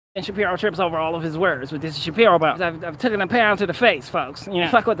And Shapiro trips over all of his words with this Shapiro bomb. I've taken a pound to the face, folks. You know,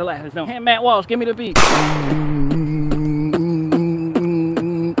 fuck what the left is doing. Hey, Matt Walsh, give me the beat.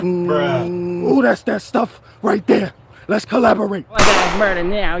 Ooh, that's that stuff right there. Let's collaborate. Well, guy's murdered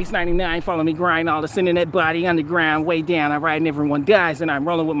now. He's 99. Follow me, grind all this internet body underground, way down. I ride and everyone dies, and I'm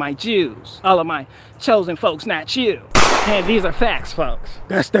rolling with my Jews. All of my chosen folks, not you. And these are facts, folks.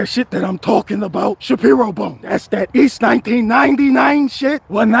 That's that shit that I'm talking about. Shapiro bone. That's that East 1999 shit.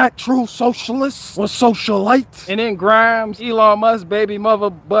 We're not true socialists. We're socialites. And then Grimes, Elon Musk, baby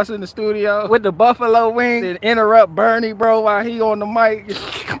mother, bust in the studio with the buffalo wings and interrupt Bernie, bro, while he on the mic.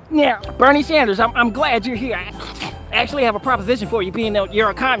 Yeah, Bernie Sanders, I'm glad you're here. I actually have a proposition for you, being that you're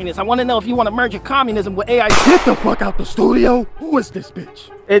a communist. I want to know if you want to merge your communism with AI. Get the fuck out the studio. Who is this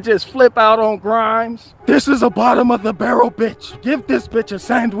bitch? It just flip out on Grimes. This is a bottom of the barrel bitch. Give this bitch a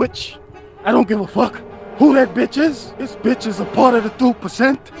sandwich. I don't give a fuck who that bitch is. This bitch is a part of the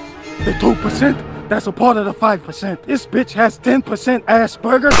 2%. The 2%, that's a part of the 5%. This bitch has 10%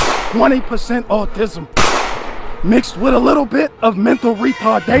 Asperger's, 20% autism. Mixed with a little bit of mental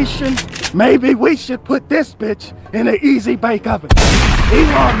retardation. Maybe we should put this bitch in an easy bake oven.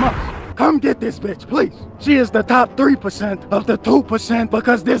 Elon Musk, come get this bitch, please. She is the top 3% of the 2%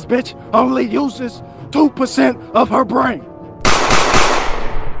 because this bitch only uses 2% of her brain.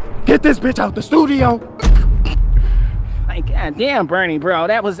 Get this bitch out the studio. Like, goddamn, Bernie, bro,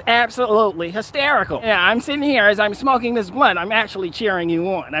 that was absolutely hysterical. Yeah, I'm sitting here as I'm smoking this blunt. I'm actually cheering you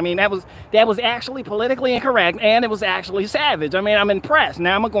on. I mean, that was actually politically incorrect, and it was actually savage. I mean, I'm impressed.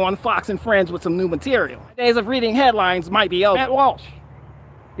 Now I'm gonna go on Fox and Friends with some new material. Days of reading headlines might be over. Matt Walsh,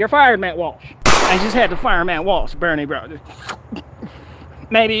 you're fired, Matt Walsh. I just had to fire Matt Walsh, Bernie, bro.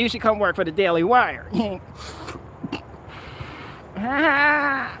 Maybe you should come work for the Daily Wire.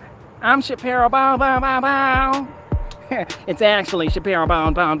 I'm Shapiro, bow, bow, bow, bow. It's actually Shapiro,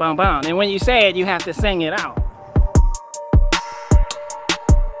 bound. And when you say it, you have to sing it out.